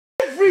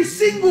every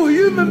single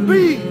human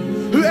being,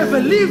 whoever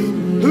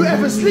lived,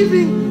 whoever's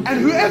living,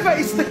 and whoever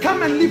is to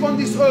come and live on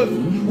this earth.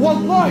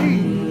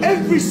 Wallahi,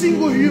 every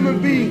single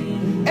human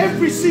being,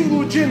 every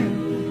single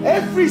jinn,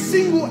 every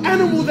single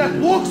animal that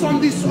walks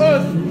on this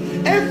earth,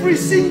 every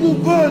single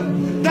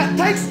bird that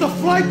takes the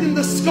flight in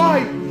the sky,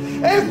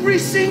 every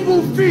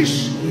single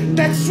fish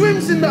that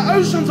swims in the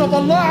oceans of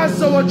Allah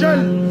Azza wa Jal,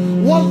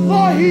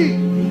 wallahi,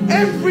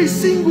 every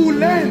single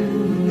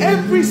land,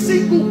 every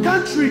single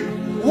country,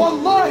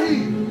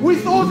 wallahi,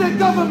 with all their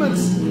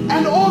governments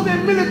and all their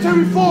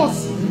military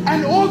force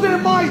and all their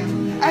might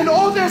and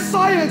all their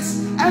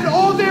science and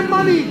all their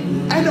money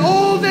and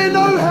all their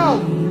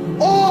know-how,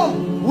 all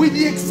with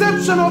the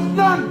exception of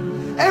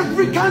none,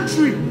 every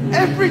country,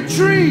 every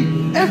tree,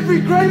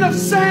 every grain of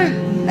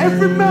sand,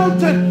 every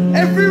mountain,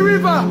 every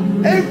river,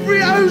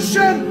 every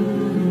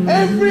ocean,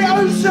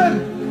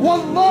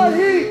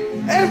 wallahi,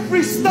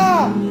 every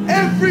star,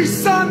 every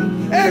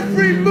sun,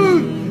 every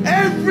moon,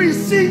 every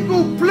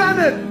single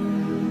planet,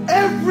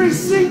 every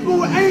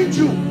single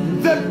angel,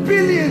 the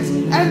billions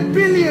and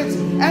billions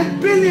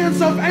and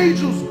billions of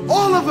angels,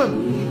 all of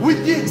them,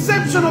 with the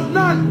exception of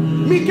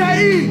none,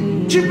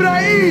 Mikael,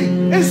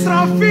 Jibrail,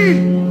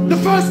 Israfil, the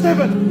first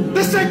heaven,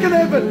 the second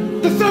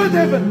heaven, the third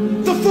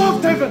heaven, the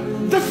fourth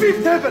heaven, the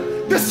fifth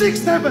heaven, the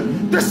sixth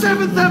heaven, the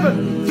seventh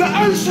heaven, the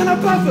ocean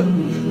above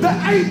it, the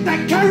eight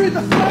that carry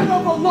the flag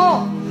of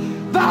Allah,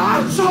 the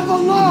arsh of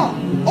Allah,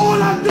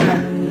 all are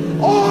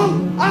dead,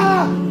 all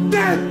are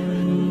dead.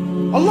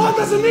 Allah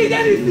doesn't need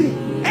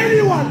anything,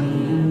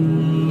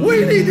 anyone.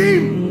 We need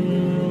Him.